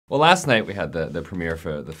Well, last night we had the premiere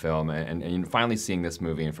for the film, and finally seeing this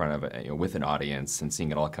movie in front of with an audience and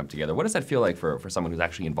seeing it all come together. What does that feel like for someone who's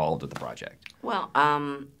actually involved with the project? Well,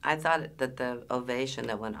 I thought that the ovation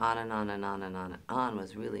that went on and on and on and on and on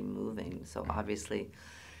was really moving. So obviously,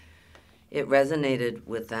 it resonated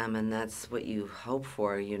with them, and that's what you hope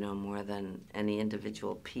for, you know, more than any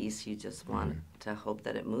individual piece. You just want to hope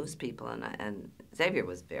that it moves people, and Xavier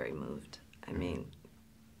was very moved. I mean,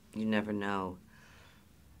 you never know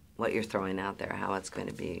what you're throwing out there, how it's going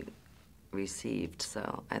to be received.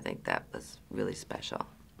 So I think that was really special.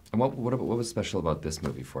 And what was special about this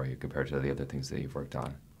movie for you compared to the other things that you've worked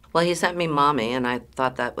on? Well, he sent me Mommy, and I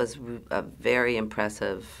thought that was a very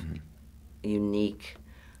impressive, unique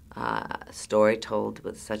story told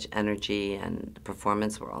with such energy, and the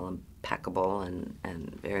performance were all impeccable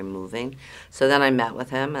and very moving. So then I met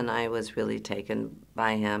with him, and I was really taken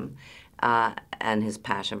by him and his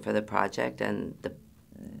passion for the project, and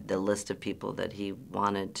the list of people that he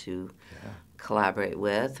wanted to collaborate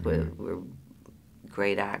with were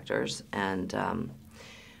great actors, and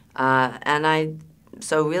I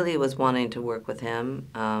so really was wanting to work with him.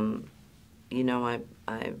 You know,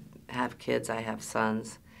 I have kids, I have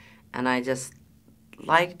sons, and I just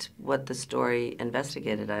liked what the story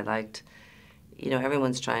investigated. I liked, you know,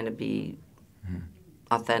 everyone's trying to be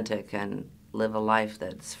authentic and live a life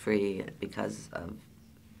that's free because of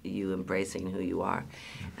you embracing who you are.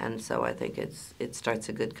 And so I think it starts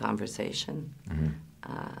a good conversation.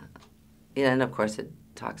 Yeah, and of course it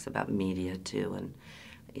talks about media too, and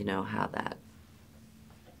you know how that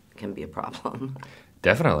can be a problem.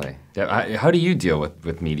 Definitely. How do you deal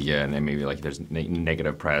with media and maybe like there's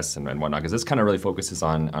negative press and whatnot? Because this kind of really focuses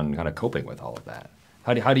on kind of coping with all of that.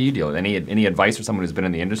 How do you deal with any advice for someone who's been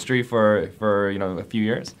in the industry for you know a few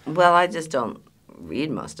years? Well, I just don't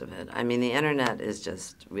read most of it. I mean, the internet is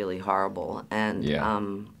just really horrible, and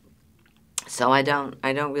so I don't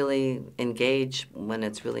really engage when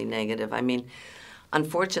it's really negative. I mean,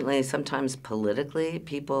 unfortunately, sometimes politically,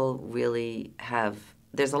 people really have.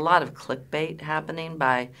 There's a lot of clickbait happening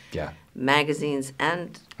by magazines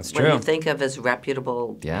and what you think of as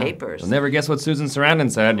reputable papers. You'll never guess what Susan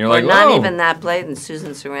Sarandon said, and you're like, not whoa! Even that blatant.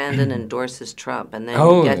 Susan Sarandon endorses Trump, and then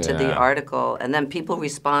you get to the article, and then people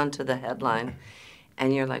respond to the headline,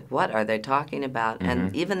 and you're like, what are they talking about?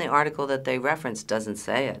 And even the article that they reference doesn't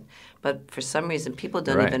say it. But for some reason, people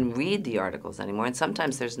don't even read the articles anymore, and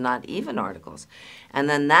sometimes there's not even articles. And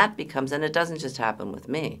then that becomes, and it doesn't just happen with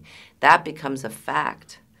me, that becomes a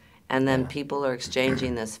fact. And then people are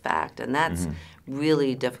exchanging this fact, and that's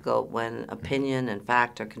really difficult when opinion and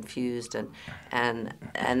fact are confused. And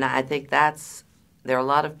I think there are a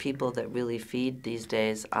lot of people that really feed these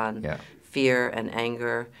days on fear and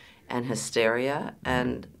anger and hysteria,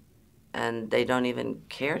 and they don't even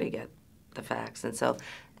care to get the facts. And so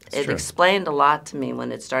it explained a lot to me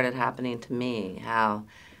when it started happening to me how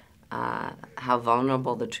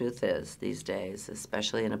vulnerable the truth is these days,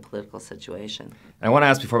 especially in a political situation. I want to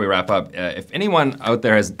ask before we wrap up, if anyone out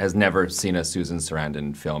there has never seen a Susan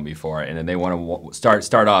Sarandon film before, and they want to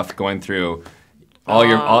start off going through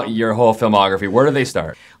all your whole filmography, where do they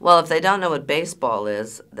start? Well, if they don't know what baseball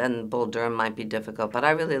is, then Bull Durham might be difficult. But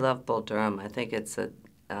I really love Bull Durham. I think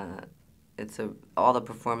all the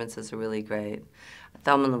performances are really great.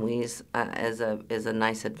 Thelma and Louise is a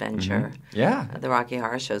nice adventure. Yeah. The Rocky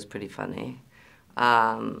Horror Show is pretty funny.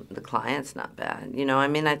 The Client's not bad. You know, I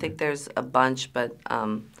mean, I think there's a bunch, but I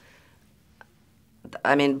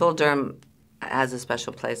mean, Bull Durham has a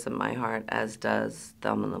special place in my heart, as does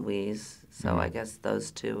Thelma and Louise. So I guess those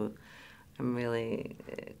two I'm really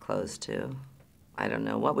close to. I don't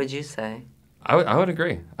know. What would you say? I would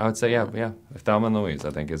agree. I would say, Thelma and Louise,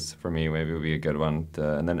 I think, is, for me, maybe would be a good one.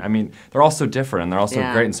 And then, I mean, they're all so different, and they're also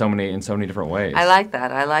great in so many different ways. I like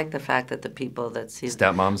that. I like the fact that the people that see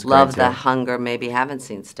Stepmom's love great, the too. Hunger maybe haven't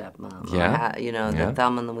seen Stepmom. Yeah. You know, that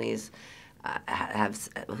Thelma and Louise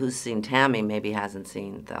who's seen Tammy maybe hasn't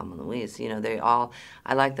seen Thelma and Louise. You know, they all,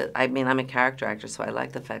 I like that. I mean, I'm a character actor, so I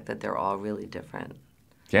like the fact that they're all really different.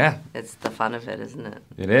 Yeah. It's the fun of it, isn't it?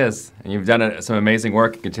 It is. And you've done some amazing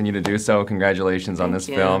work. Continue to do so. Congratulations on this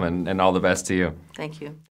film, and all the best to you. Thank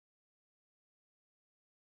you.